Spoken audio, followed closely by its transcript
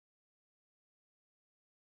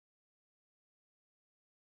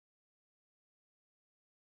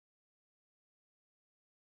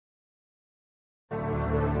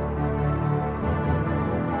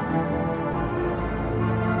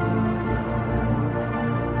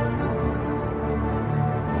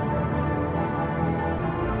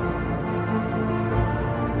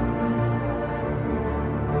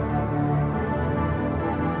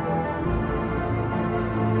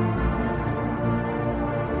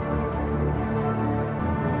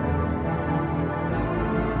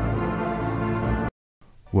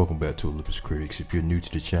Welcome back to Olympus Critics. If you're new to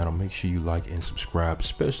the channel, make sure you like and subscribe,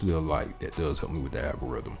 especially a like. That does help me with the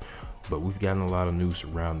algorithm. But we've gotten a lot of news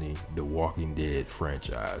surrounding the Walking Dead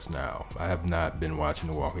franchise now. I have not been watching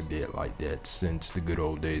the Walking Dead like that since the good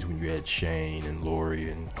old days when you had Shane and Lori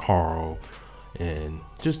and Carl and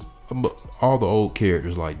just all the old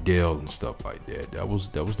characters like Dale and stuff like that. That was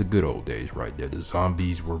the good old days right there. The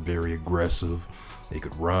zombies were very aggressive. They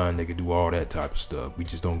could run, they could do all that type of stuff. We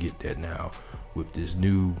just don't get that now with this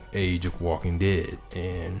new age of Walking Dead.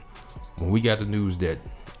 And when we got the news that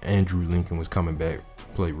Andrew Lincoln was coming back to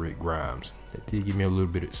play Rick Grimes, that did get me a little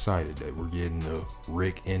bit excited that we're getting the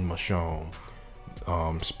Rick and Michonne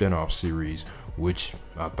spinoff series, which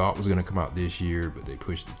I thought was gonna come out this year, but they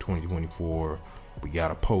pushed it to 2024. We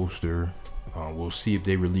got a poster. We'll see if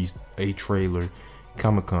they release a trailer.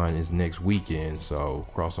 Comic-Con is next weekend, so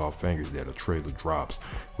cross our fingers that a trailer drops.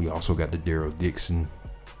 We also got the Daryl Dixon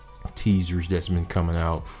teasers that's been coming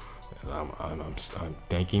out. I'm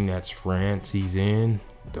thinking that's France he's in.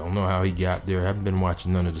 Don't know how he got there. Haven't been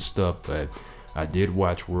watching none of the stuff, but I did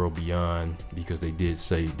watch World Beyond because they did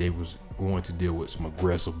say they was going to deal with some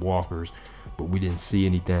aggressive walkers, but we didn't see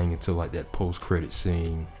anything until like that post-credit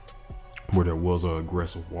scene where there was an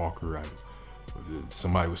aggressive walker.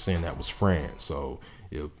 Somebody was saying that was France. So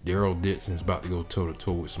if Daryl Dixon's about to go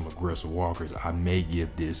toe-to-toe with some aggressive walkers, I may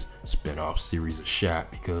give this spinoff series a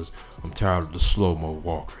shot because I'm tired of the slow-mo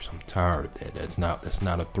walkers. I'm tired of that. That's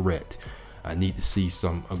not a threat. I need to see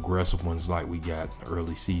some aggressive ones like we got in the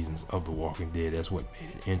early seasons of The Walking Dead. That's what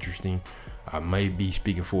made it interesting. I may be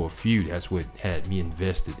speaking for a few. That's what had me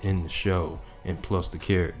invested in the show, and plus the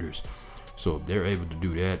characters. So if they're able to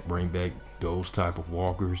do that, bring back those type of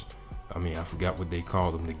walkers. I mean, I forgot what they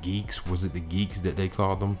called them. The geeks. Was it the geeks that they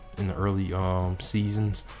called them in the early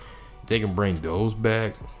seasons? They can bring those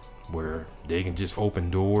back where they can just open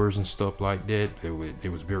doors and stuff like that.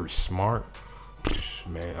 It was very smart.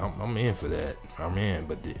 Man, I'm in for that. I'm in.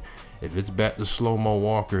 But if it's back to slow-mo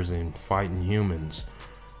walkers and fighting humans,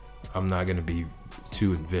 I'm not going to be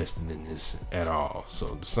too invested in this at all. So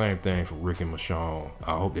the same thing for Rick and Michonne.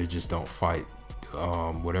 I hope they just don't fight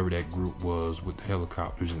whatever that group was with the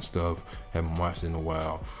helicopters and stuff. Haven't watched in a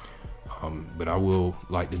while, but I will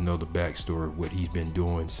like to know the backstory of what he's been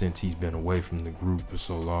doing since he's been away from the group for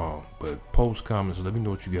so long. But post comments, let me know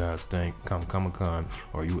what you guys think. Come Comic-Con,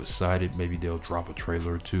 are you excited? Maybe they'll drop a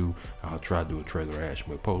trailer or two. I'll try to do a trailer reaction,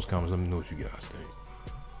 but post comments, let me know what you guys think.